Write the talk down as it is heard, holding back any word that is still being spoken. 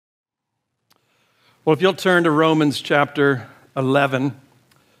Well, if you'll turn to Romans chapter 11.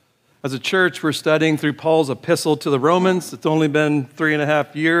 As a church, we're studying through Paul's epistle to the Romans. It's only been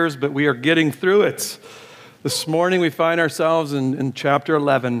 3.5 years, but we are getting through it. This morning, we find ourselves in chapter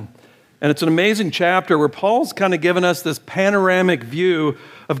 11. And it's an amazing chapter where Paul's kind of given us this panoramic view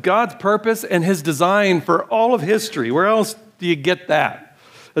of God's purpose and his design for all of history. Where else do you get that?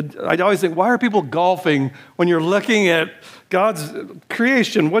 I always think, why are people golfing when you're looking at God's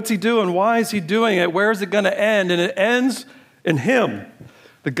creation? What's he doing? Why is he doing it? Where is it going to end? And it ends in him.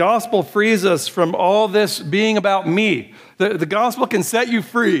 The gospel frees us from all this being about me. The gospel can set you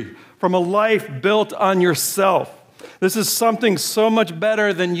free from a life built on yourself. This is something so much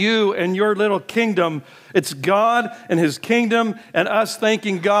better than you and your little kingdom. It's God and his kingdom and us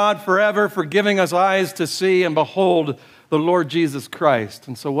thanking God forever for giving us eyes to see and behold the Lord Jesus Christ.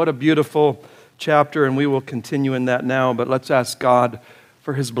 And so what a beautiful chapter, and we will continue in that now. But let's ask God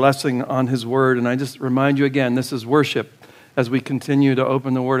for his blessing on his word. And I just remind you again, this is worship as we continue to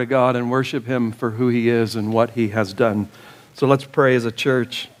open the word of God and worship him for who he is and what he has done. So let's pray as a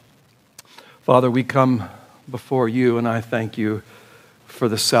church. Father, we come before you, and I thank you for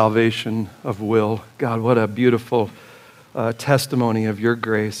the salvation of Will. God, what a beautiful testimony of your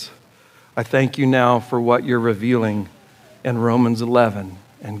grace. I thank you now for what you're revealing in Romans 11.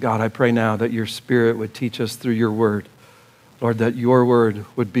 And God, I pray now that your Spirit would teach us through your word. Lord, that your word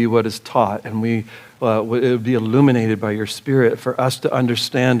would be what is taught, and it would be illuminated by your Spirit for us to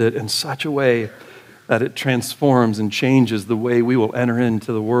understand it in such a way that it transforms and changes the way we will enter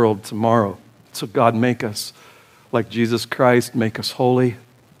into the world tomorrow. So God, make us like Jesus Christ, make us holy,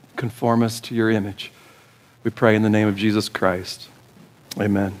 conform us to your image. We pray in the name of Jesus Christ.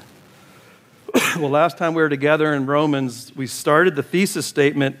 Amen. Well, last time we were together in Romans, we started the thesis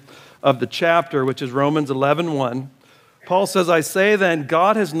statement of the chapter, which is Romans 11:1. Paul says, I say then,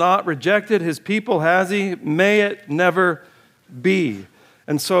 God has not rejected his people, has he? May it never be.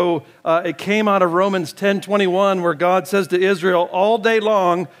 And so it came out of Romans 10:21, where God says to Israel, all day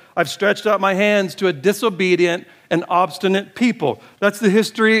long, I've stretched out my hands to a disobedient and obstinate people. That's the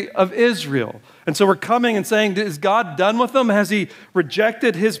history of Israel. And so we're coming and saying, is God done with them? Has he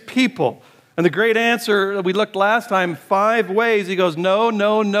rejected his people? And the great answer that we looked last time, 5 ways. He goes, no,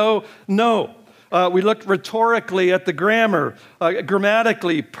 no, no, no. We looked rhetorically at the grammar,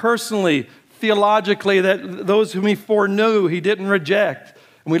 grammatically, personally, theologically, that those whom he foreknew, he didn't reject.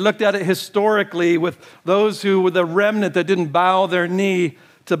 And we looked at it historically with those who were the remnant that didn't bow their knee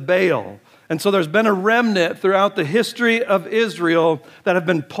to Baal. And so there's been a remnant throughout the history of Israel that have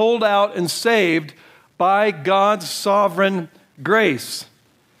been pulled out and saved by God's sovereign grace.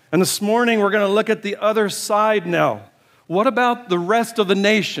 And this morning, we're going to look at the other side now. What about the rest of the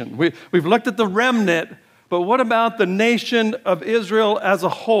nation? We've looked at the remnant, but what about the nation of Israel as a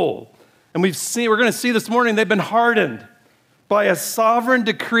whole? And we're going to see this morning, they've been hardened by a sovereign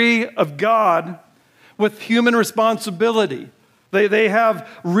decree of God with human responsibility. They have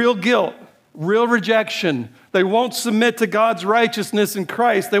real guilt, real rejection. They won't submit to God's righteousness in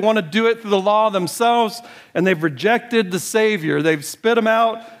Christ. They want to do it through the law themselves, and they've rejected the Savior. They've spit him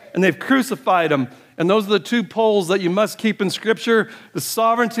out, and they've crucified him. And those are the 2 poles that you must keep in Scripture, the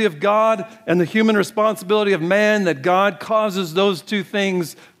sovereignty of God and the human responsibility of man, that God causes those 2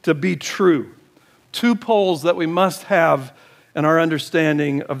 things to be true. 2 poles that we must have in our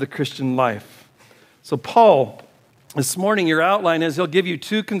understanding of the Christian life. So Paul, this morning your outline is he'll give you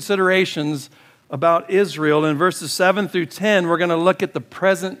 2 considerations about Israel. In verses 7 through 10, we're going to look at the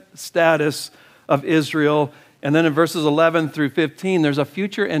present status of Israel. And then in verses 11 through 15, there's a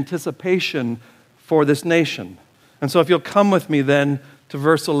future anticipation for this nation. And so if you'll come with me then to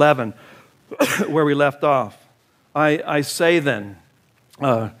verse 11, where we left off. I say then,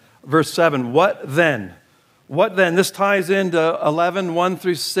 verse 7, what then? What then? This ties into 11, 1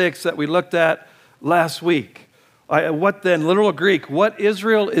 through 6 that we looked at last week. What then? Literal Greek, what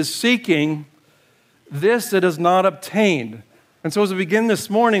Israel is seeking, this it has not obtained. And so as we begin this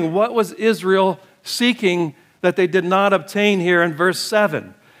morning, what was Israel seeking that they did not obtain here in verse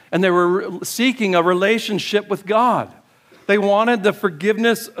 7? And they were seeking a relationship with God. They wanted the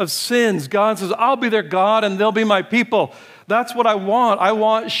forgiveness of sins. God says, I'll be their God and they'll be my people. That's what I want. I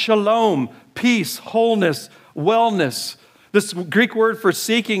want shalom, peace, wholeness, wellness. This Greek word for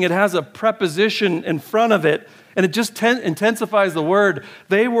seeking, it has a preposition in front of it, and it just intensifies the word.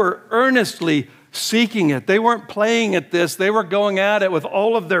 They were earnestly seeking it. They weren't playing at this. They were going at it with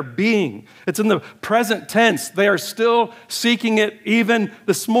all of their being. It's in the present tense. They are still seeking it even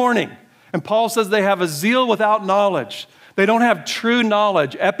this morning. And Paul says they have a zeal without knowledge. They don't have true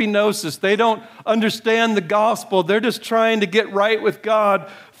knowledge, epignosis. They don't understand the gospel. They're just trying to get right with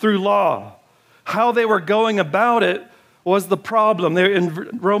God through law. How they were going about it was the problem.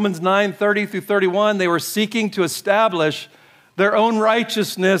 In Romans 9:30 through 31, they were seeking to establish their own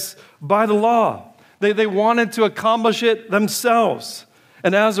righteousness by the law. They wanted to accomplish it themselves.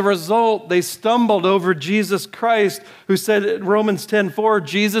 And as a result, they stumbled over Jesus Christ, who said in Romans 10:4,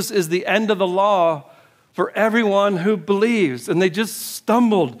 Jesus is the end of the law for everyone who believes. And they just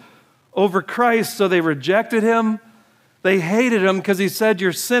stumbled over Christ, so they rejected him. They hated him because he said,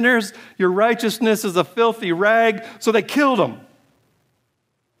 "You're sinners, your righteousness is a filthy rag," so they killed him.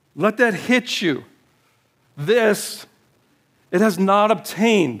 Let that hit you. This, it has not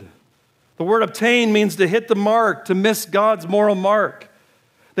obtained. The word obtain means to hit the mark, to miss God's moral mark.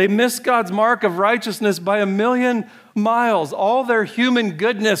 They missed God's mark of righteousness by 1,000,000 miles. All their human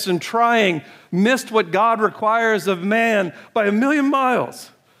goodness and trying missed what God requires of man by 1,000,000 miles.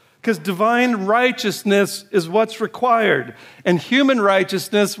 Because divine righteousness is what's required. And human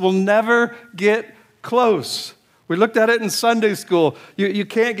righteousness will never get close. We looked at it in Sunday school. You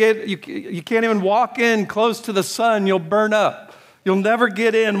can't even walk in close to the sun. You'll burn up. You'll never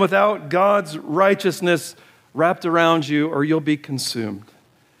get in without God's righteousness wrapped around you, or you'll be consumed.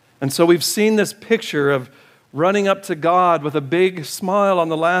 And so we've seen this picture of running up to God with a big smile on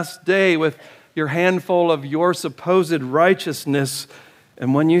the last day with your handful of your supposed righteousness.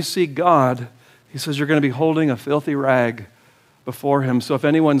 And when you see God, he says you're going to be holding a filthy rag before him. So if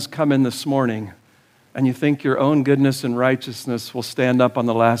anyone's come in this morning and you think your own goodness and righteousness will stand up on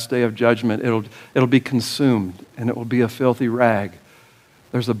the last day of judgment, it'll be consumed and it will be a filthy rag.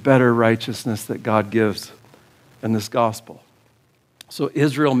 There's a better righteousness that God gives in this gospel. So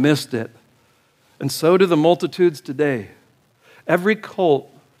Israel missed it. And so do the multitudes today. Every cult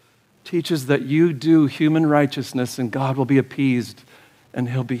teaches that you do human righteousness and God will be appeased and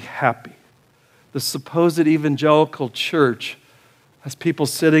he'll be happy. The supposed evangelical church has people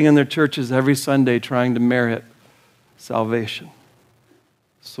sitting in their churches every Sunday trying to merit salvation.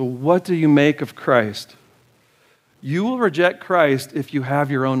 So what do you make of Christ? You will reject Christ if you have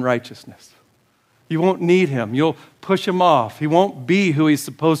your own righteousness. You won't need him. You'll push him off. He won't be who he's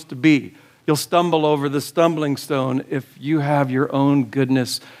supposed to be. You'll stumble over the stumbling stone if you have your own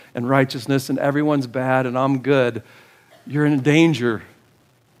goodness and righteousness and everyone's bad and I'm good. You're in danger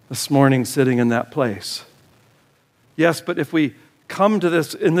this morning sitting in that place. Yes, but if we come to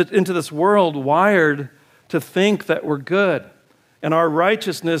this into this world wired to think that we're good and our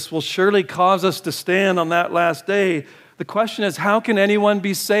righteousness will surely cause us to stand on that last day, the question is, how can anyone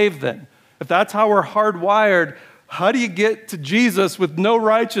be saved then? If that's how we're hardwired, how do you get to Jesus with no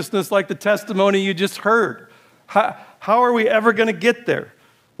righteousness like the testimony you just heard? How are we ever going to get there?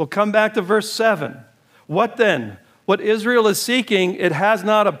 We'll come back to verse 7. What then? What Israel is seeking, it has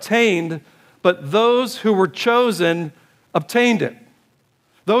not obtained, but those who were chosen obtained it.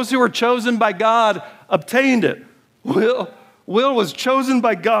 Those who were chosen by God obtained it. Will was chosen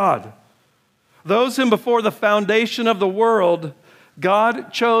by God. Those whom before the foundation of the world,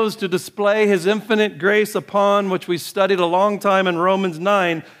 God chose to display his infinite grace upon, which we studied a long time in Romans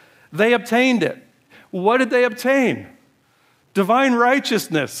 9, they obtained it. What did they obtain? Divine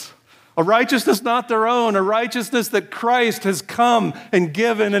righteousness. A righteousness not their own, a righteousness that Christ has come and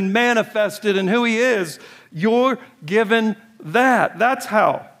given and manifested in who he is. You're given that. That's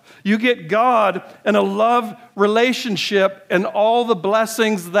how. You get God and a love relationship and all the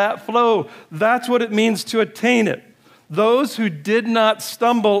blessings that flow. That's what it means to attain it. Those who did not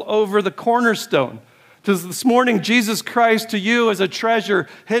stumble over the cornerstone. Because this morning, Jesus Christ to you is a treasure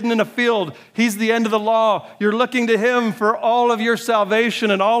hidden in a field. He's the end of the law. You're looking to him for all of your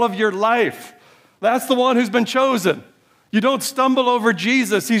salvation and all of your life. That's the one who's been chosen. You don't stumble over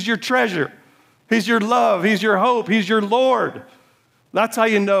Jesus. He's your treasure. He's your love. He's your hope. He's your Lord. That's how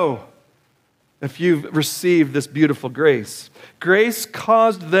you know if you've received this beautiful grace. Grace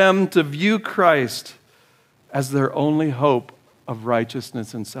caused them to view Christ as their only hope of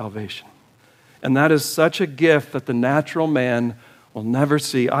righteousness and salvation. And that is such a gift that the natural man will never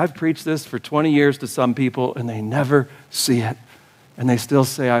see. I've preached this for 20 years to some people, and they never see it. And they still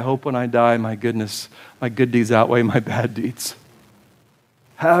say, I hope when I die, my goodness, my good deeds outweigh my bad deeds.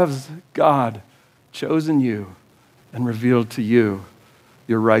 Has God chosen you and revealed to you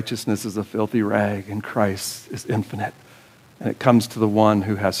your righteousness is a filthy rag and Christ is infinite? And it comes to the one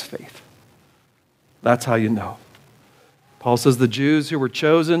who has faith. That's how you know. Paul says the Jews who were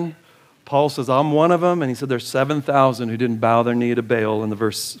chosen, Paul says, I'm one of them. And he said there's 7,000 who didn't bow their knee to Baal in the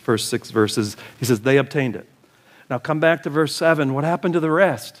first 6 verses. He says they obtained it. Now come back to verse 7. What happened to the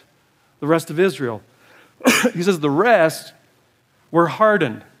rest? The rest of Israel. He says the rest were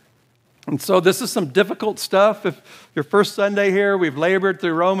hardened. And so this is some difficult stuff. If your first Sunday here, we've labored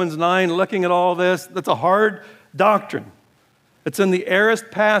through Romans 9, looking at all this. That's a hard doctrine. It's in the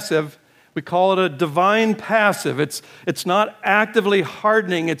aorist passive. We call it a divine passive. It's not actively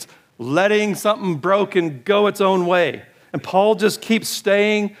hardening. It's letting something broken go its own way. And Paul just keeps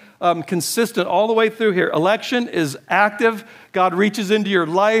staying consistent all the way through here. Election is active. God reaches into your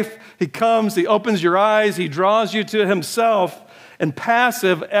life. He comes. He opens your eyes. He draws you to himself. And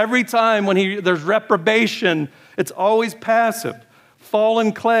passive, every time when there's reprobation, it's always passive.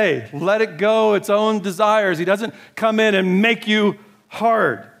 Fallen clay, let it go its own desires. He doesn't come in and make you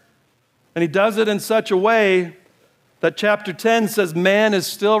hard. And he does it in such a way that chapter 10 says man is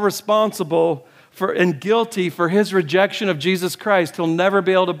still responsible for and guilty for his rejection of Jesus Christ. He'll never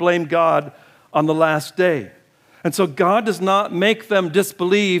be able to blame God on the last day. And so God does not make them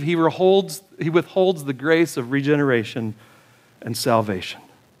disbelieve. He withholds the grace of regeneration and salvation.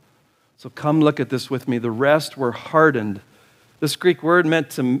 So come look at this with me. The rest were hardened. This Greek word meant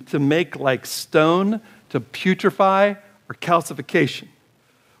to make like stone, to putrefy, or calcification.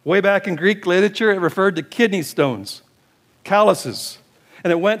 Way back in Greek literature, it referred to kidney stones, calluses.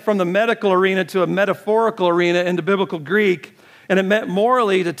 And it went from the medical arena to a metaphorical arena into biblical Greek. And it meant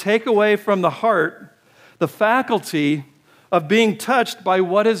morally to take away from the heart the faculty of being touched by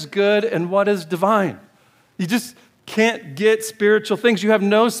what is good and what is divine. You just can't get spiritual things. You have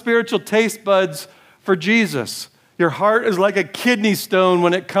no spiritual taste buds for Jesus. Your heart is like a kidney stone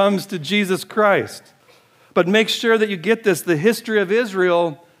when it comes to Jesus Christ. But make sure that you get this. The history of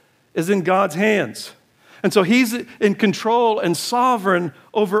Israel is in God's hands. And so he's in control and sovereign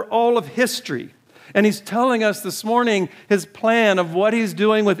over all of history. And he's telling us this morning his plan of what he's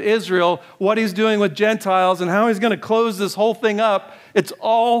doing with Israel, what he's doing with Gentiles, and how he's going to close this whole thing up. It's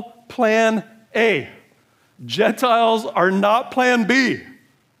all plan A. Gentiles are not plan B.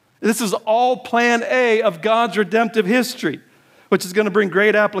 This is all plan A of God's redemptive history, which is going to bring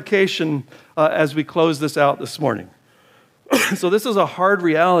great application as we close this out this morning. So this is a hard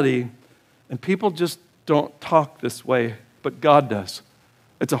reality, and people just don't talk this way, but God does.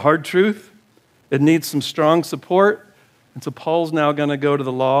 It's a hard truth. It needs some strong support. And so Paul's now going to go to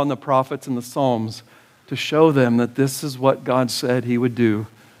the law and the prophets and the Psalms to show them that this is what God said he would do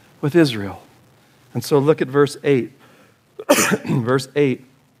with Israel. And so look at verse 8. Verse 8.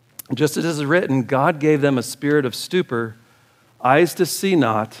 Just as it is written, God gave them a spirit of stupor, eyes to see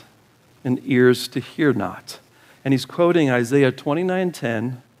not, and ears to hear not. And he's quoting Isaiah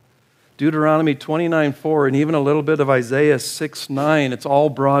 29:10, Deuteronomy 29:4, and even a little bit of Isaiah 6:9. It's all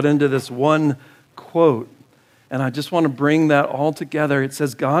brought into this one quote. And I just want to bring that all together. It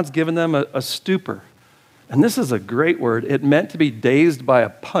says God's given them a stupor. And this is a great word. It meant to be dazed by a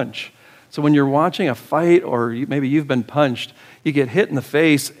punch. So when you're watching a fight or maybe you've been punched, you get hit in the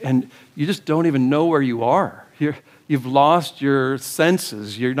face and you just don't even know where you are. You've lost your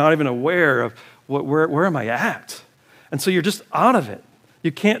senses. You're not even aware of where am I at? And so you're just out of it.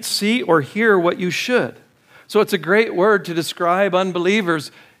 You can't see or hear what you should. So it's a great word to describe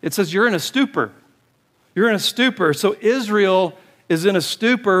unbelievers. It says you're in a stupor. You're in a stupor. So Israel is in a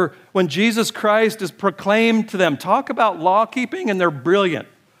stupor when Jesus Christ is proclaimed to them. Talk about law keeping and they're brilliant.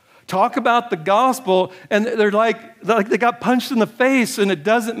 Talk about the gospel and they're like they got punched in the face and it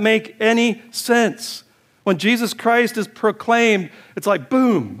doesn't make any sense. When Jesus Christ is proclaimed, it's like,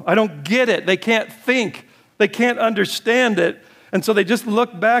 boom, I don't get it. They can't think. They can't understand it. And so they just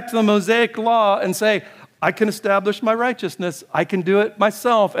look back to the Mosaic law and say, I can establish my righteousness. I can do it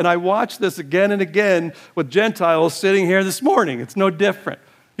myself. And I watch this again and again with Gentiles sitting here this morning. It's no different.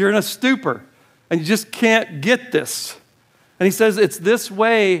 You're in a stupor and you just can't get this. And he says it's this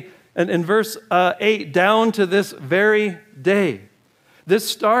way, and in verse 8, down to this very day. This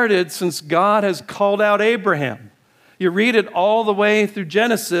started since God has called out Abraham. You read it all the way through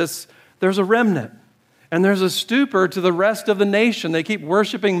Genesis, there's a remnant. And there's a stupor to the rest of the nation. They keep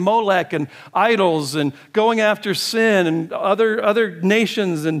worshiping Molech and idols and going after sin and other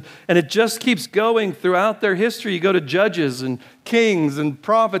nations. And it just keeps going throughout their history. You go to Judges and Kings and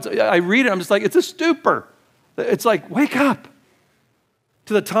Prophets. I read it, I'm just like, it's a stupor. It's like, wake up.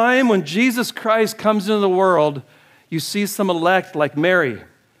 To the time when Jesus Christ comes into the world, you see some elect like Mary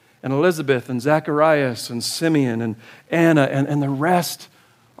and Elizabeth and Zacharias and Simeon and Anna and the rest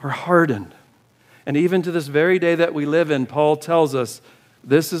are hardened. And even to this very day that we live in, Paul tells us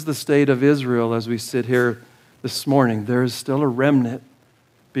this is the state of Israel as we sit here this morning. There is still a remnant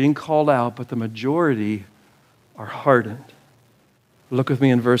being called out, but the majority are hardened. Look with me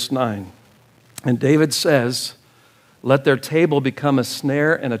in verse 9. And David says, let their table become a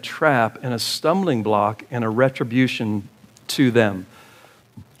snare and a trap and a stumbling block and a retribution to them.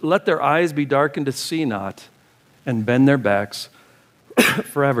 let their eyes be darkened to see not, and bend their backs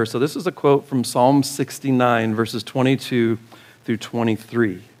forever. So this is a quote from Psalm 69, verses 22 through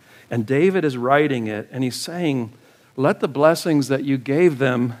 23. And David is writing it, and he's saying, let the blessings that you gave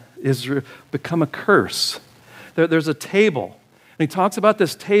them, Israel, become a curse. There's a table. And he talks about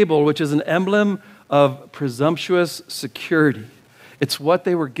this table, which is an emblem of presumptuous security. It's what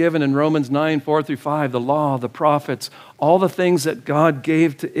they were given in Romans 9, 4 through 5, the law, the prophets, all the things that God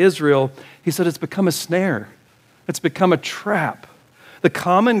gave to Israel. He said it's become a snare. It's become a trap. The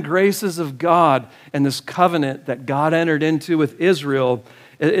common graces of God and this covenant that God entered into with Israel,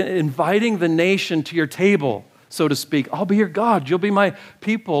 inviting the nation to your table, so to speak. I'll be your God. You'll be my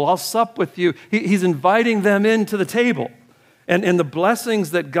people. I'll sup with you. He's inviting them into the table. And the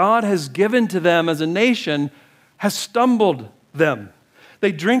blessings that God has given to them as a nation has stumbled them.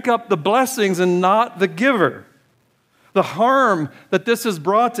 They drink up the blessings and not the giver. The harm that this has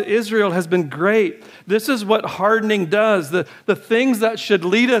brought to Israel has been great. This is what hardening does. The things that should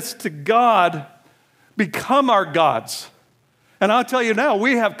lead us to God become our gods. And I'll tell you now,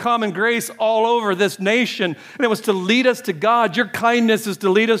 we have common grace all over this nation, and it was to lead us to God. Your kindness is to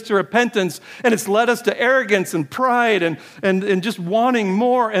lead us to repentance, and it's led us to arrogance and pride and just wanting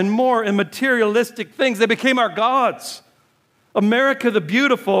more and more and materialistic things. They became our gods. America the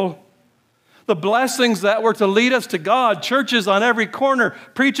beautiful, the blessings that were to lead us to God, churches on every corner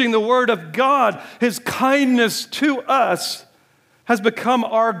preaching the word of God, his kindness to us has become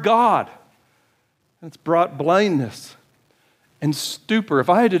our God. And it's brought blindness and stupor. If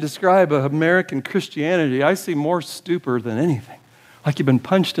I had to describe American Christianity, I see more stupor than anything. Like you've been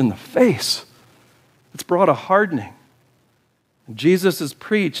punched in the face. It's brought a hardening. Jesus is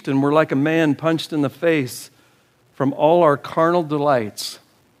preached, and we're like a man punched in the face from all our carnal delights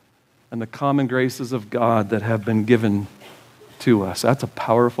and the common graces of God that have been given to us. That's a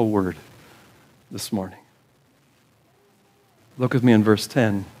powerful word this morning. Look with me in verse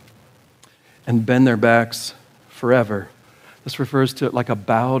 10. And bend their backs forever. This refers to it like a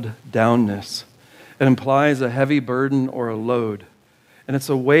bowed downness. It implies a heavy burden or a load. And it's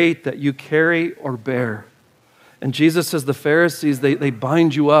a weight that you carry or bear. And Jesus says the Pharisees, they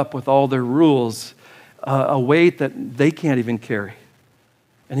bind you up with all their rules, a weight that they can't even carry.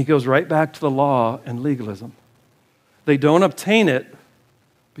 And he goes right back to the law and legalism. They don't obtain it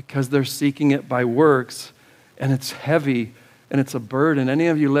because they're seeking it by works, and it's heavy and it's a burden. Any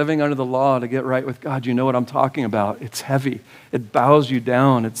of you living under the law to get right with God, you know what I'm talking about. It's heavy. It bows you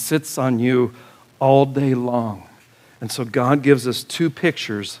down. It sits on you all day long. And so God gives us two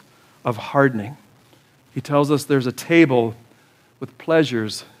pictures of hardening. He tells us there's a table with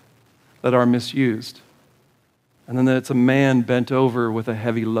pleasures that are misused. And then it's a man bent over with a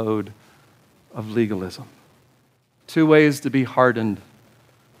heavy load of legalism. Two ways to be hardened: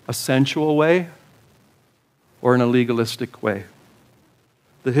 a sensual way or in a legalistic way.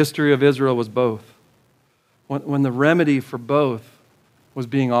 The history of Israel was both. When the remedy for both was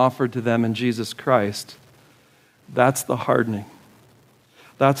being offered to them in Jesus Christ, that's the hardening.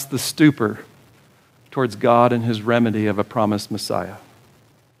 That's the stupor towards God and his remedy of a promised Messiah.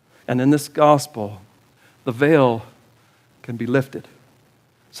 And in this gospel, the veil can be lifted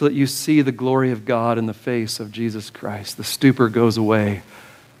so that you see the glory of God in the face of Jesus Christ. The stupor goes away,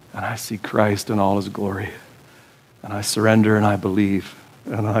 and I see Christ in all his glory. And I surrender and I believe.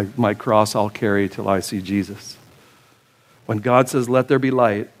 And my cross I'll carry till I see Jesus. When God says, let there be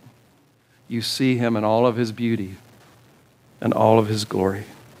light, you see him in all of his beauty and all of his glory.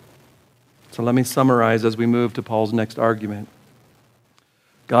 So let me summarize as we move to Paul's next argument.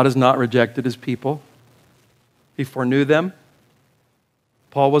 God has not rejected his people. He foreknew them.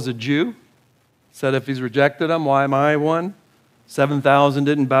 Paul was a Jew. Said if he's rejected them, why am I one? 7,000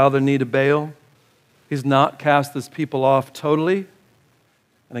 didn't bow their knee to Baal. He's not cast this people off totally.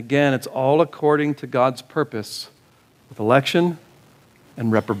 And again, it's all according to God's purpose with election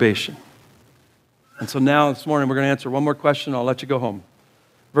and reprobation. And so now this morning we're going to answer one more question. I'll let you go home.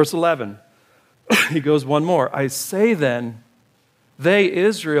 Verse 11, he goes one more. I say then, they,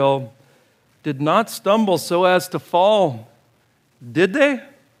 Israel, did not stumble so as to fall. Did they?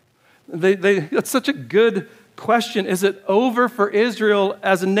 That's such a good question. Is it over for Israel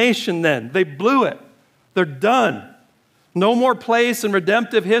as a nation then? They blew it. They're done. No more place in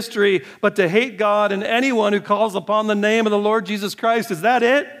redemptive history but to hate God and anyone who calls upon the name of the Lord Jesus Christ. Is that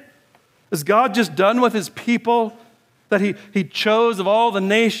it? Is God just done with his people? That he chose of all the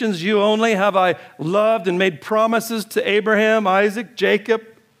nations, you only have I loved, and made promises to Abraham, Isaac, Jacob?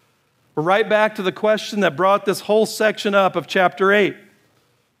 We're right back to the question that brought this whole section up of chapter 8.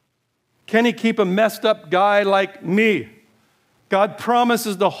 Can he keep a messed up guy like me? God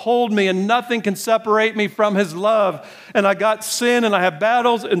promises to hold me and nothing can separate me from his love. And I got sin and I have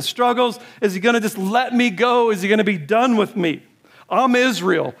battles and struggles. Is he going to just let me go? Is he going to be done with me? I'm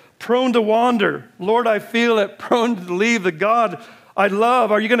Israel, prone to wander. Lord, I feel it, prone to leave the God I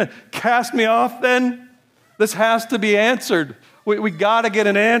love. Are you going to cast me off then? This has to be answered. We got to get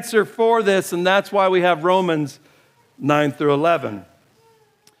an answer for this, and that's why we have Romans 9 through 11.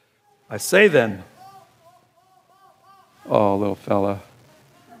 I say then, oh, little fella.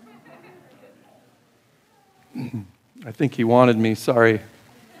 I think he wanted me, sorry.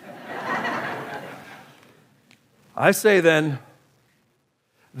 I say then,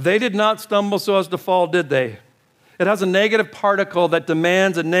 they did not stumble so as to fall, did they? It has a negative particle that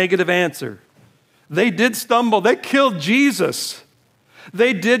demands a negative answer. They did stumble. They killed Jesus.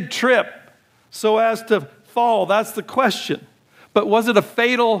 They did trip so as to fall. That's the question. But was it a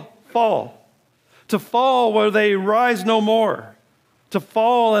fatal fall? To fall where they rise no more. To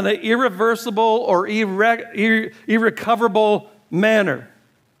fall in an irreversible or irrecoverable manner.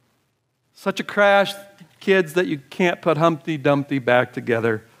 Such a crash, kids, that you can't put Humpty Dumpty back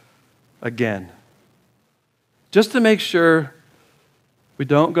together again. Just to make sure we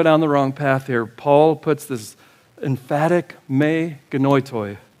don't go down the wrong path here, Paul puts this emphatic me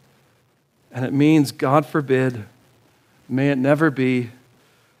genoitoi, and it means, God forbid, may it never be.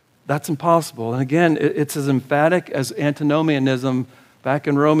 That's impossible. And again, it's as emphatic as antinomianism back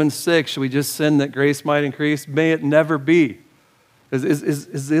in Romans 6. Should we just sin that grace might increase? May it never be.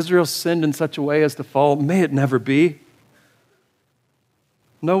 Is Israel sinned in such a way as to fall? May it never be.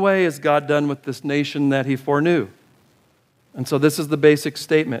 No way is God done with this nation that he foreknew. And so this is the basic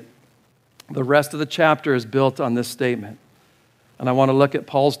statement. The rest of the chapter is built on this statement. And I want to look at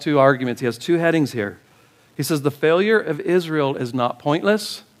Paul's two arguments. He has two headings here. He says the failure of Israel is not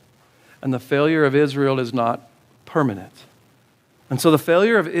pointless, and the failure of Israel is not permanent. And so the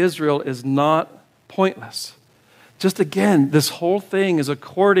failure of Israel is not pointless. Just again, this whole thing is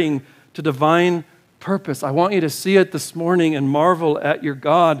according to divine purpose. I want you to see it this morning and marvel at your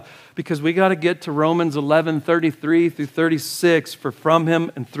God, because we got to get to Romans 11:33 through 36. For from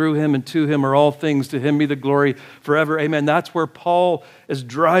him and through him and to him are all things. To him be the glory forever. Amen. That's where Paul is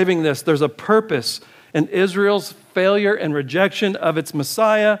driving this. There's a purpose in Israel's failure and rejection of its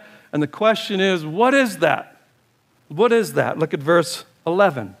Messiah. And the question is, what is that? What is that? Look at verse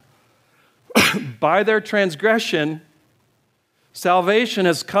 11. By their transgression, salvation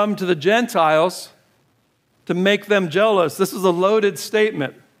has come to the Gentiles to make them jealous. This is a loaded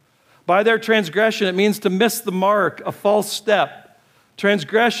statement. By their transgression, it means to miss the mark, a false step.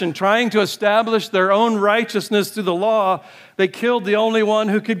 Transgression, trying to establish their own righteousness through the law. They killed the only one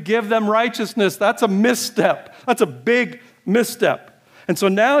who could give them righteousness. That's a misstep. That's a big misstep. And so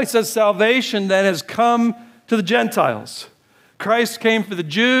now he says salvation then has come to the Gentiles. Christ came for the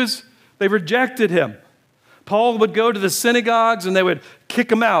Jews. They rejected him. Paul would go to the synagogues and they would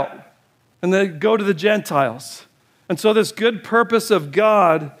kick him out. And they'd go to the Gentiles. And so this good purpose of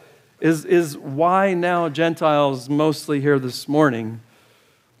God is why now Gentiles, mostly here this morning,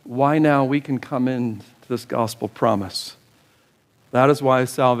 why now we can come into this gospel promise. That is why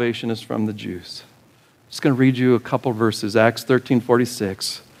salvation is from the Jews. I'm just going to read you a couple verses. Acts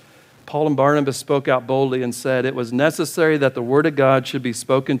 13:46. Paul and Barnabas spoke out boldly and said, it was necessary that the word of God should be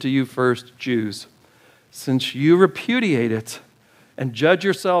spoken to you first, Jews. Since you repudiate it and judge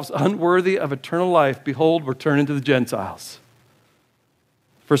yourselves unworthy of eternal life, behold, we're turning to the Gentiles.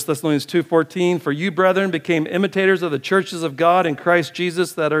 1 Thessalonians 2:14, for you, brethren, became imitators of the churches of God in Christ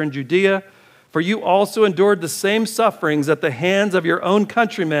Jesus that are in Judea, for you also endured the same sufferings at the hands of your own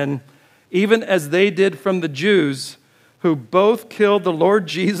countrymen, even as they did from the Jews, who both killed the Lord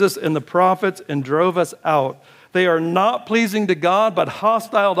Jesus and the prophets and drove us out. They are not pleasing to God, but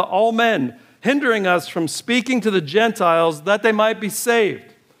hostile to all men, hindering us from speaking to the Gentiles that they might be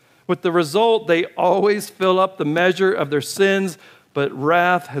saved. With the result, they always fill up the measure of their sins, but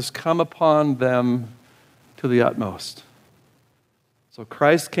wrath has come upon them to the utmost. So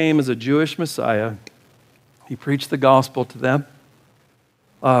Christ came as a Jewish Messiah. He preached the gospel to them.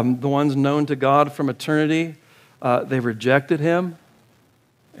 The ones known to God from eternity, they rejected him,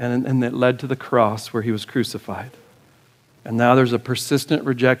 and it led to the cross where he was crucified. And now there's a persistent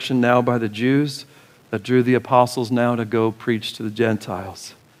rejection now by the Jews that drew the apostles now to go preach to the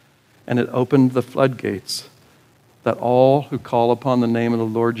Gentiles. And it opened the floodgates that all who call upon the name of the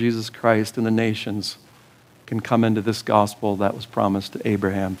Lord Jesus Christ in the nations can come into this gospel that was promised to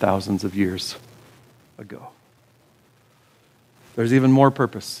Abraham thousands of years ago. There's even more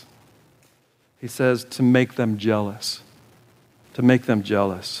purpose. He says to make them jealous. To make them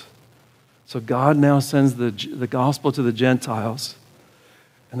jealous. So God now sends the gospel to the Gentiles.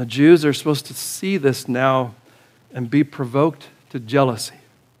 And the Jews are supposed to see this now and be provoked to jealousy.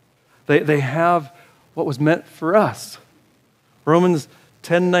 They have what was meant for us. Romans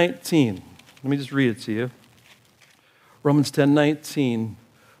 10:19. Let me just read it to you. Romans 10:19.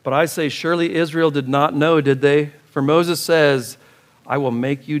 But I say, surely Israel did not know, did they? For Moses says, I will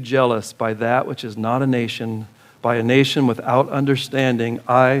make you jealous by that which is not a nation, by a nation without understanding.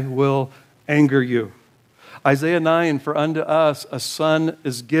 I will anger you. Isaiah 9, for unto us a son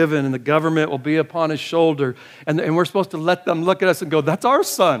is given, and the government will be upon his shoulder. And we're supposed to let them look at us and go, that's our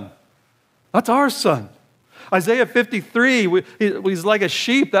son. That's our son. Isaiah 53, he's like a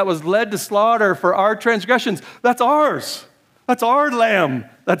sheep that was led to slaughter for our transgressions. That's ours. That's our lamb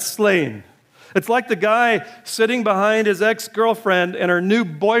that's slain. It's like the guy sitting behind his ex-girlfriend and her new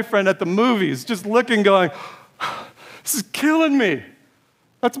boyfriend at the movies, just looking, going, this is killing me.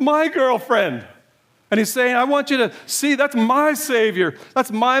 That's my girlfriend. And he's saying, I want you to see, that's my Savior.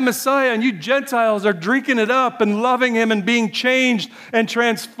 That's my Messiah. And you Gentiles are drinking it up and loving him and being changed and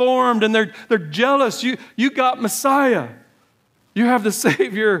transformed. And they're jealous. You got Messiah. You have the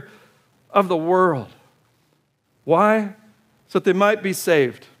Savior of the world. Why? So that they might be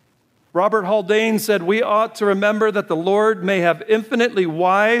saved. Robert Haldane said, we ought to remember that the Lord may have infinitely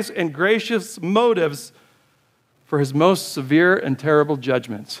wise and gracious motives for his most severe and terrible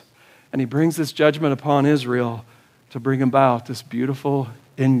judgments. And he brings this judgment upon Israel to bring about this beautiful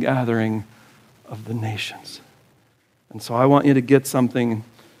ingathering of the nations. And so I want you to get something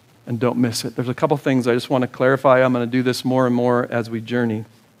and don't miss it. There's a couple things I just want to clarify. I'm going to do this more and more as we journey.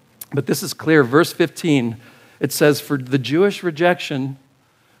 But this is clear. Verse 15, it says, for the Jewish rejection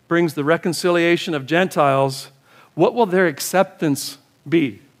brings the reconciliation of Gentiles. What will their acceptance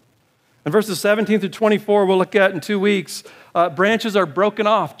be? In verses 17 through 24, we'll look at in 2 weeks, branches are broken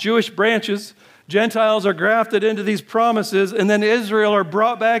off, Jewish branches. Gentiles are grafted into these promises, and then Israel are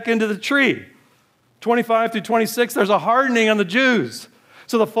brought back into the tree. 25 through 26, there's a hardening on the Jews.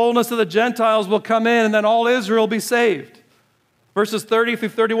 So the fullness of the Gentiles will come in, and then all Israel will be saved. Verses 30 through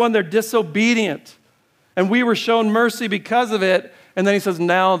 31, they're disobedient. And we were shown mercy because of it. And then he says,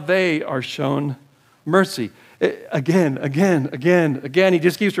 now they are shown mercy. Again. He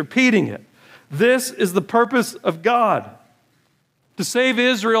just keeps repeating it. This is the purpose of God, to save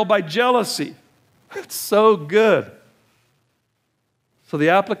Israel by jealousy. It's so good. So the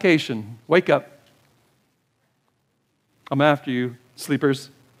application, wake up. I'm after you, sleepers.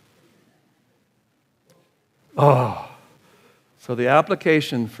 So the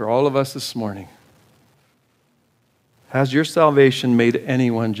application for all of us this morning, has your salvation made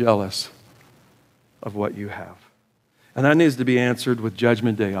anyone jealous of what you have? And that needs to be answered with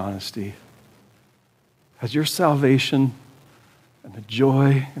Judgment Day honesty. Has your salvation and the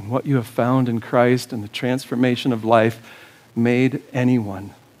joy in what you have found in Christ and the transformation of life made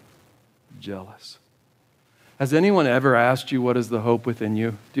anyone jealous? Has anyone ever asked you what is the hope within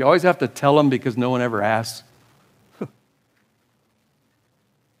you? Do you always have to tell them because no one ever asks?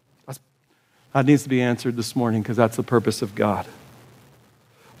 That needs to be answered this morning because that's the purpose of God.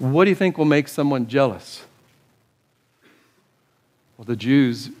 What do you think will make someone jealous? Well, the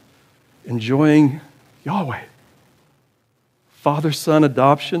Jews enjoying Yahweh, Father-Son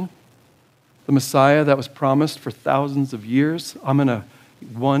adoption, the Messiah that was promised for thousands of years, I'm in a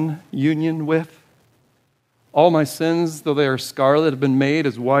one union with. All my sins, though they are scarlet, have been made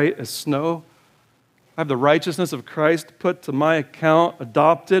as white as snow. I have the righteousness of Christ put to my account,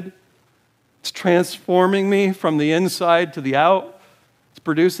 adopted. It's transforming me from the inside to the out. It's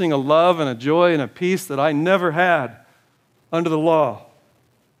producing a love and a joy and a peace that I never had under the law.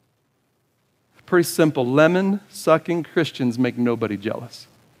 Pretty simple. Lemon-sucking Christians make nobody jealous.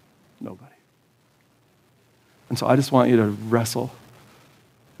 Nobody. And so I just want you to wrestle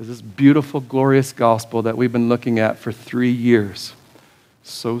with this beautiful, glorious gospel that we've been looking at for 3 years.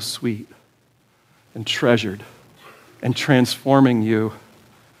 So sweet and treasured and transforming you.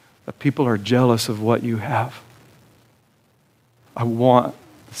 That people are jealous of what you have. I want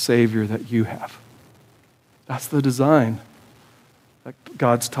the Savior that you have. That's the design that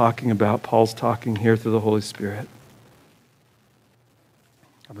God's talking about, Paul's talking here through the Holy Spirit.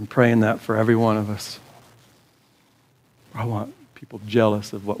 I've been praying that for every one of us. I want people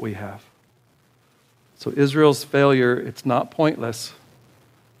jealous of what we have. So Israel's failure, it's not pointless.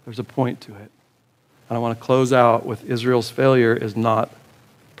 There's a point to it. And I want to close out with Israel's failure is not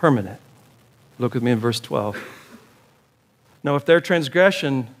permanent. Look with me in verse 12. Now, if their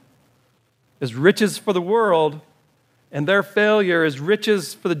transgression is riches for the world and their failure is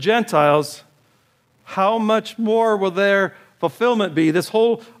riches for the Gentiles, how much more will their fulfillment be? This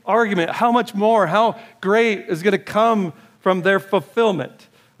whole argument, how much more, how great is going to come from their fulfillment?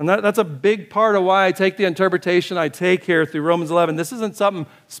 And that's a big part of why I take the interpretation I take here through Romans 11. This isn't something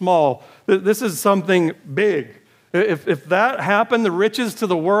small. This is something big. If that happened, the riches to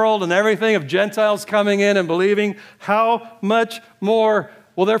the world and everything of Gentiles coming in and believing, how much more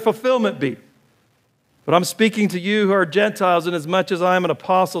will their fulfillment be? But I'm speaking to you who are Gentiles, and as much as I am an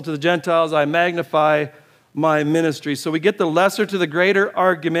apostle to the Gentiles, I magnify my ministry. So we get the lesser to the greater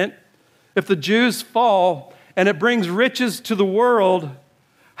argument. If the Jews fall and it brings riches to the world,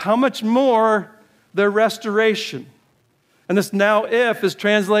 how much more their restoration? And this now if is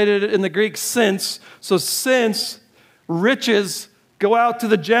translated in the Greek since. So since riches go out to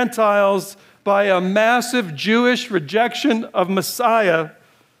the Gentiles by a massive Jewish rejection of Messiah,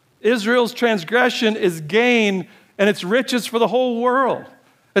 Israel's transgression is gain and it's riches for the whole world.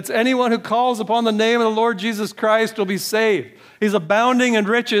 It's anyone who calls upon the name of the Lord Jesus Christ will be saved. He's abounding in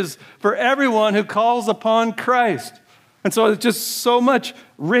riches for everyone who calls upon Christ. And so it's just so much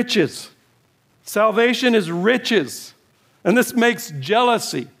riches. Salvation is riches. And this makes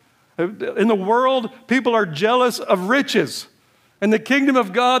jealousy. In the world, people are jealous of riches. In the kingdom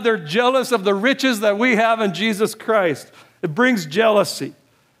of God, they're jealous of the riches that we have in Jesus Christ. It brings jealousy.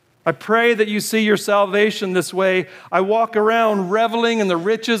 I pray that you see your salvation this way. I walk around reveling in the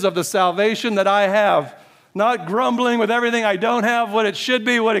riches of the salvation that I have, not grumbling with everything I don't have, what it should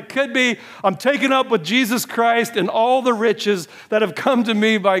be, what it could be. I'm taken up with Jesus Christ and all the riches that have come to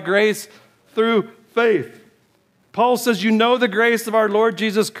me by grace through faith. Paul says, you know the grace of our Lord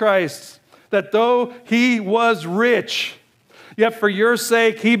Jesus Christ, that though he was rich, yet for your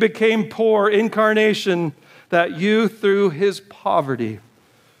sake he became poor, incarnation, that you through his poverty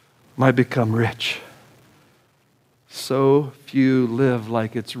might become rich. So few live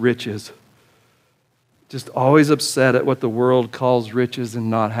like it's riches. Just always upset at what the world calls riches and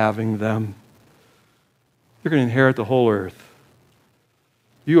not having them. You're going to inherit the whole earth.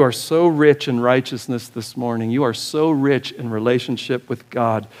 You are so rich in righteousness this morning. You are so rich in relationship with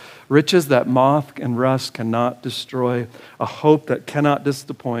God. Riches that moth and rust cannot destroy. A hope that cannot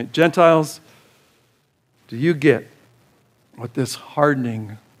disappoint. Gentiles, do you get what this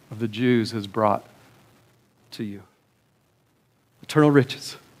hardening of the Jews has brought to you? Eternal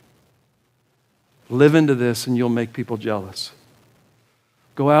riches. Live into this and you'll make people jealous.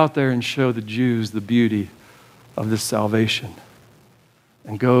 Go out there and show the Jews the beauty of this salvation.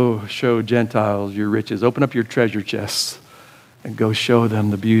 And go show Gentiles your riches. Open up your treasure chests and go show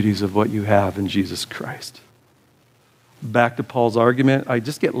them the beauties of what you have in Jesus Christ. Back to Paul's argument, I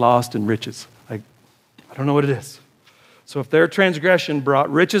just get lost in riches. I don't know what it is. So if their transgression brought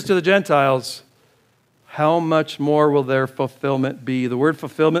riches to the Gentiles, how much more will their fulfillment be? The word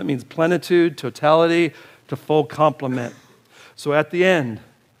fulfillment means plenitude, totality, to full complement. So at the end,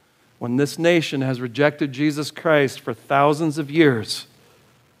 when this nation has rejected Jesus Christ for thousands of years,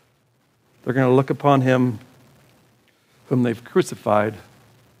 they're going to look upon him whom they've crucified,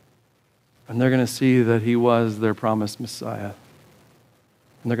 and they're going to see that he was their promised Messiah.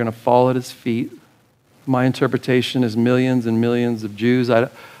 And they're going to fall at his feet. My interpretation is millions and millions of Jews. I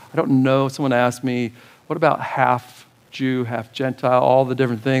don't know. Someone asked me, what about half Jew, half Gentile, all the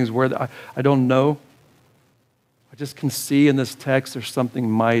different things? I don't know. I just can see in this text there's something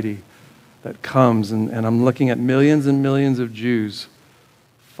mighty that comes, and I'm looking at millions and millions of Jews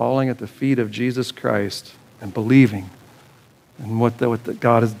falling at the feet of Jesus Christ and believing in what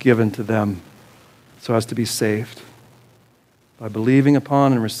God has given to them so as to be saved. By believing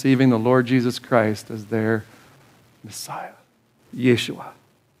upon and receiving the Lord Jesus Christ as their Messiah, Yeshua.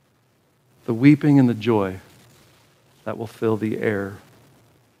 The weeping and the joy that will fill the air.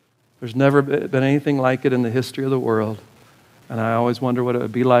 There's never been anything like it in the history of the world, and I always wonder what it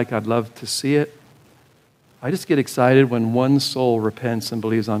would be like. I'd love to see it. I just get excited when one soul repents and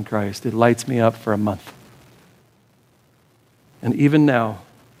believes on Christ. It lights me up for a month. And even now,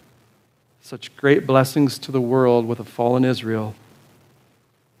 such great blessings to the world with a fallen Israel.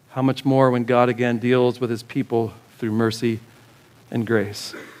 How much more when God again deals with his people through mercy and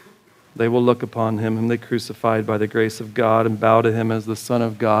grace. They will look upon him whom they crucified by the grace of God and bow to him as the Son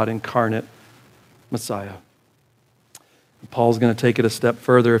of God, incarnate Messiah. Paul's going to take it a step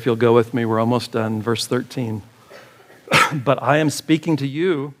further. If you'll go with me, we're almost done. Verse 13. But I am speaking to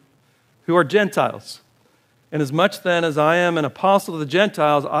you who are Gentiles. Inasmuch then as I am an apostle to the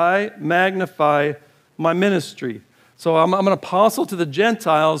Gentiles, I magnify my ministry. So I'm an apostle to the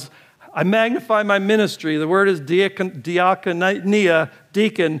Gentiles. I magnify my ministry. The word is diakonia,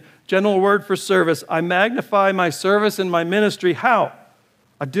 deacon, general word for service. I magnify my service and my ministry. How?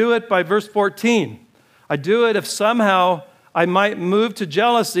 I do it by verse 14. I do it if somehow I might move to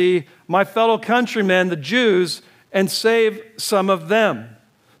jealousy my fellow countrymen, the Jews, and save some of them.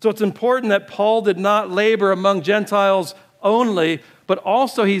 So it's important that Paul did not labor among Gentiles only, but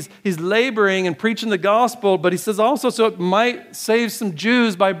also he's laboring and preaching the gospel, but he says also so it might save some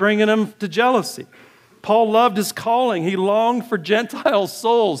Jews by bringing them to jealousy. Paul loved his calling. He longed for Gentile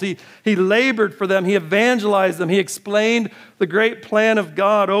souls. He labored for them. He evangelized them. He explained the great plan of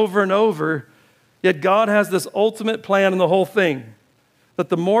God over and over. Yet God has this ultimate plan in the whole thing, that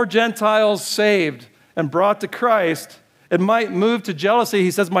the more Gentiles saved and brought to Christ, it might move to jealousy.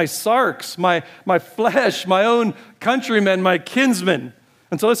 He says, my sarks, my flesh, my own countrymen, my kinsmen.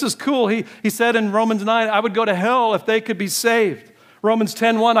 And so this is cool. He said in Romans 9, I would go to hell if they could be saved. Romans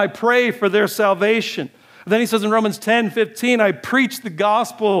 10:1, I pray for their salvation. And then he says in Romans 10:15, I preach the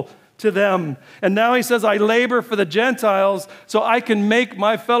gospel to them. And now he says, I labor for the Gentiles so I can make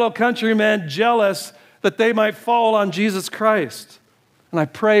my fellow countrymen jealous that they might fall on Jesus Christ. And I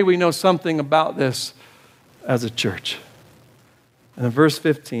pray we know something about this as a church. And in verse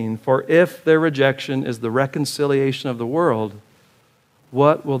 15, for if their rejection is the reconciliation of the world,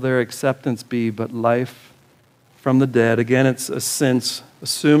 what will their acceptance be but life from the dead? Again, it's a sense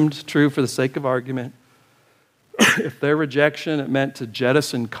assumed true for the sake of argument. If their rejection, it meant to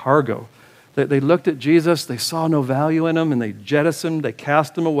jettison cargo. They looked at Jesus, they saw no value in him, and they jettisoned, they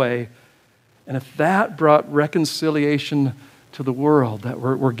cast him away. And if that brought reconciliation to the world, that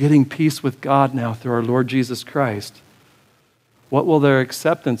we're getting peace with God now through our Lord Jesus Christ, what will their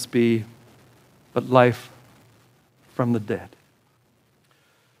acceptance be but life from the dead?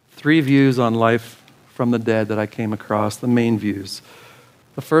 3 views on life from the dead that I came across, the main views.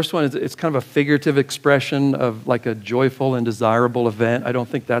 The first one is it's kind of a figurative expression of like a joyful and desirable event. I don't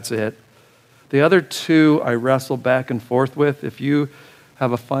think that's it. The other 2 I wrestle back and forth with. If you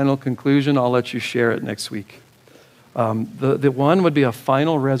have a final conclusion, I'll let you share it next week. The one would be a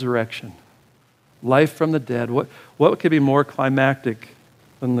final resurrection. Life from the dead. What could be more climactic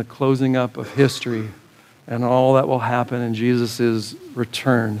than the closing up of history and all that will happen in Jesus'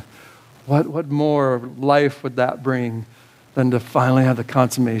 return? What more life would that bring than to finally have the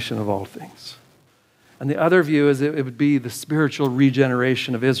consummation of all things? And the other view is it would be the spiritual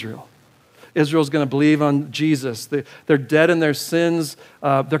regeneration of Israel. Israel's going to believe on Jesus. They're dead in their sins.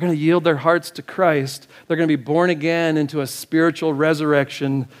 They're going to yield their hearts to Christ. They're going to be born again into a spiritual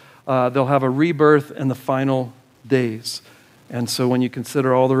resurrection. They'll have a rebirth in the final days. And so when you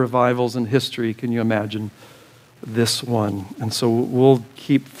consider all the revivals in history, can you imagine this one? And so we'll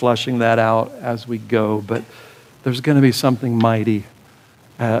keep fleshing that out as we go, but there's going to be something mighty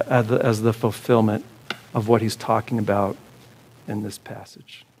as the fulfillment of what he's talking about in this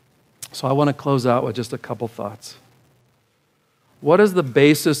passage. So I want to close out with just a couple thoughts. What is the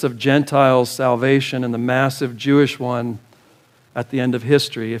basis of Gentiles' salvation and the massive Jewish one at the end of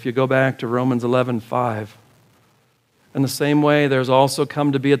history? If you go back to Romans 11:5, in the same way, there's also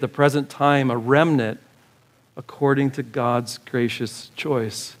come to be at the present time a remnant according to God's gracious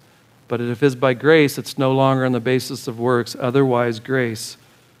choice. But if it is by grace, it's no longer on the basis of works. Otherwise, grace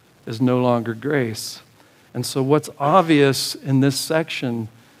is no longer grace. And so what's obvious in this section,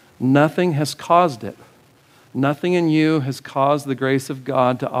 nothing has caused it. Nothing in you has caused the grace of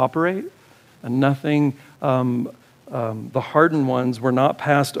God to operate, and nothing, the hardened ones were not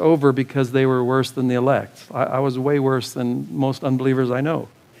passed over because they were worse than the elect. I was way worse than most unbelievers I know.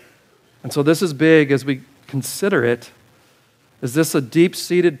 And so this is big as we consider it. Is this a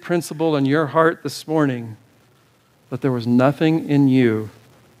deep-seated principle in your heart this morning that there was nothing in you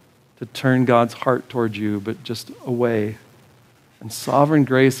to turn God's heart toward you, but just away? And sovereign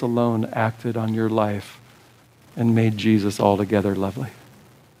grace alone acted on your life and made Jesus altogether lovely.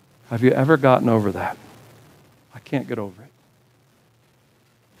 Have you ever gotten over that? I can't get over it.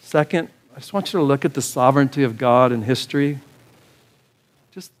 Second, I just want you to look at the sovereignty of God in history.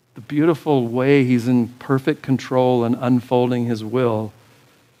 Just the beautiful way he's in perfect control and unfolding his will.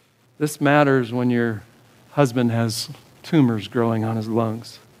 This matters when your husband has tumors growing on his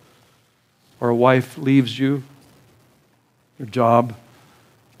lungs, or a wife leaves you, your job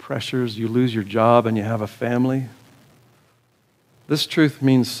pressures, you lose your job and you have a family. This truth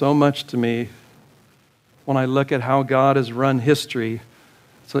means so much to me when I look at how God has run history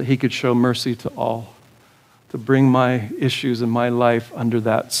so that he could show mercy to all, to bring my issues in my life under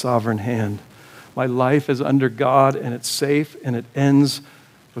that sovereign hand. My life is under God and it's safe and it ends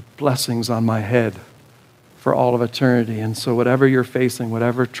with blessings on my head for all of eternity. And so whatever you're facing,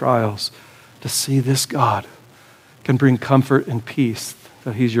 whatever trials, to see this God can bring comfort and peace,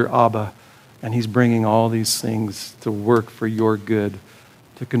 that he's your Abba and he's bringing all these things to work for your good,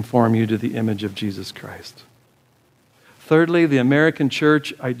 to conform you to the image of Jesus Christ. Thirdly, the American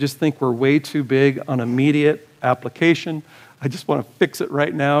church, I just think we're way too big on immediate application. I just want to fix it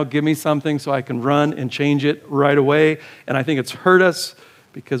right now. Give me something so I can run and change it right away. And I think it's hurt us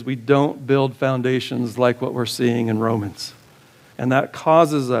because we don't build foundations like what we're seeing in Romans. And that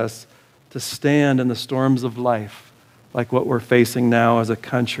causes us to stand in the storms of life like what we're facing now as a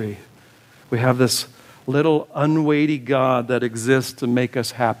country. We have this little unweighty God that exists to make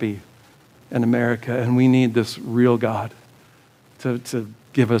us happy in America, and we need this real God to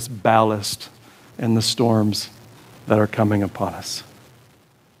give us ballast in the storms that are coming upon us.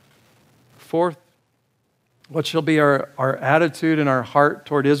 Fourth, what shall be our attitude and our heart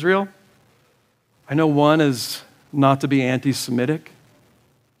toward Israel? I know one is not to be anti-Semitic.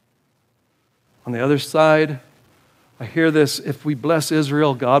 On the other side, I hear this, if we bless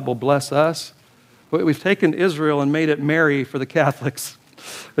Israel, God will bless us. But we've taken Israel and made it Mary for the Catholics.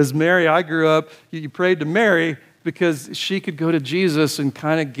 As Mary, I grew up, you prayed to Mary because she could go to Jesus and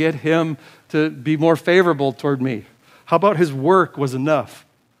kind of get him to be more favorable toward me. How about his work was enough?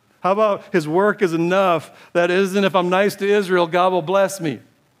 How about his work is enough that isn't if I'm nice to Israel, God will bless me?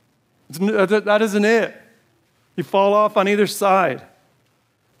 That isn't it. You fall off on either side.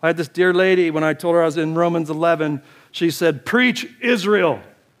 I had this dear lady, when I told her I was in Romans 11, she said, preach Israel.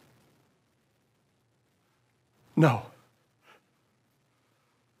 No.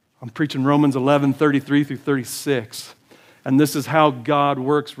 I'm preaching Romans 11, 33 through 36. And this is how God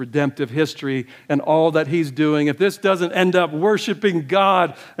works redemptive history and all that he's doing. If this doesn't end up worshiping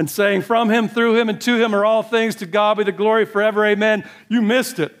God and saying from him, through him, and to him are all things, to God be the glory forever, amen, you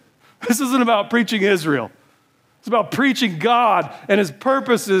missed it. This isn't about preaching Israel. It's about preaching God and his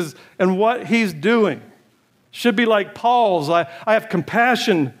purposes and what he's doing. Should be like Paul's. I have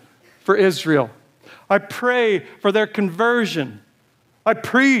compassion for Israel. I pray for their conversion. I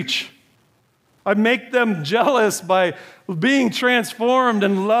preach. I make them jealous by being transformed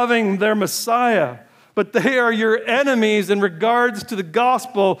and loving their Messiah. But they are your enemies in regards to the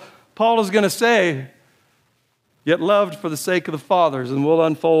gospel, Paul is going to say, yet loved for the sake of the fathers. And we'll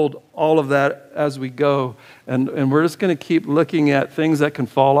unfold all of that as we go. And we're just going to keep looking at things that can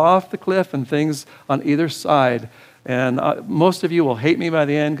fall off the cliff and things on either side. And most of you will hate me by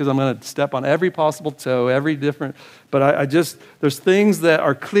the end because I'm going to step on every possible toe, every different. But there's things that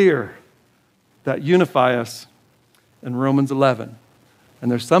are clear that unify us in Romans 11.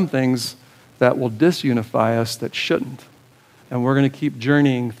 And there's some things that will disunify us that shouldn't. And we're going to keep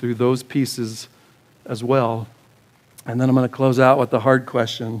journeying through those pieces as well. And then I'm going to close out with the hard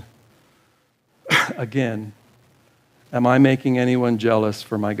question. Again, am I making anyone jealous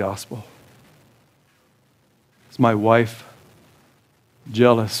for my gospel? Is my wife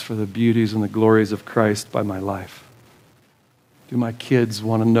jealous for the beauties and the glories of Christ by my life? Do my kids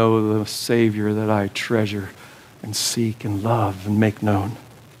want to know the Savior that I treasure and seek and love and make known?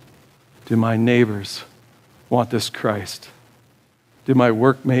 Do my neighbors want this Christ? Do my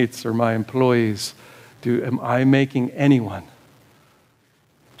workmates or my employees, am I making anyone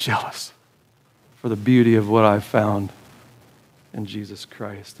jealous for the beauty of what I've found in Jesus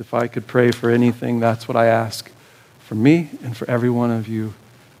Christ? If I could pray for anything, that's what I ask for me and for every one of you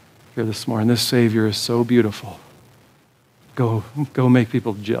here this morning. This Savior is so beautiful. Go make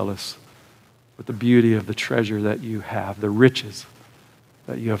people jealous with the beauty of the treasure that you have, the riches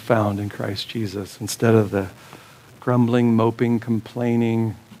that you have found in Christ Jesus, instead of the grumbling, moping,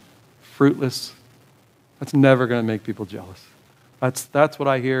 complaining, fruitless. That's never going to make people jealous. That's what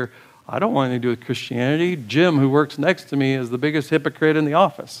I hear. I don't want anything to do with Christianity. Jim, who works next to me, is the biggest hypocrite in the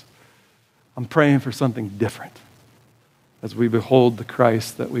office. I'm praying for something different as we behold the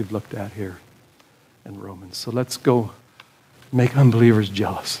Christ that we've looked at here in Romans. So let's go make unbelievers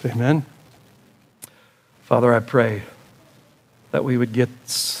jealous. Amen? Father, I pray that we would get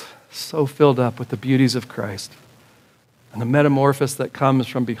so filled up with the beauties of Christ and the metamorphosis that comes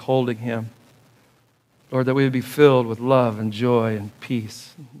from beholding him. Lord, that we would be filled with love and joy and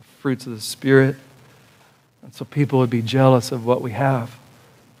peace, and the fruits of the Spirit. And so people would be jealous of what we have.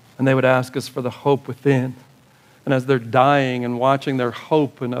 And they would ask us for the hope within. And as they're dying and watching their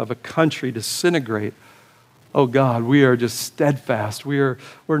hope and of a country disintegrate, oh God, we are just steadfast. We're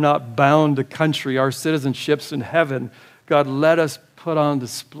not bound to country. Our citizenship's in heaven. God, let us put on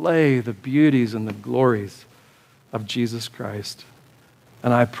display the beauties and the glories of Jesus Christ.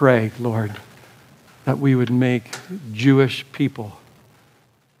 And I pray, Lord, that we would make Jewish people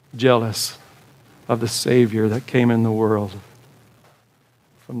jealous of the Savior that came in the world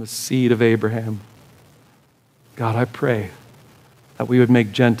from the seed of Abraham. God, I pray that we would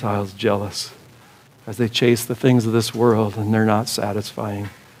make Gentiles jealous as they chase the things of this world and they're not satisfying.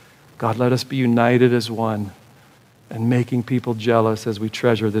 God, let us be united as one and making people jealous as we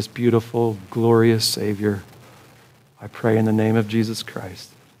treasure this beautiful, glorious Savior. I pray in the name of Jesus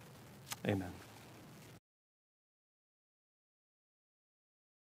Christ. Amen.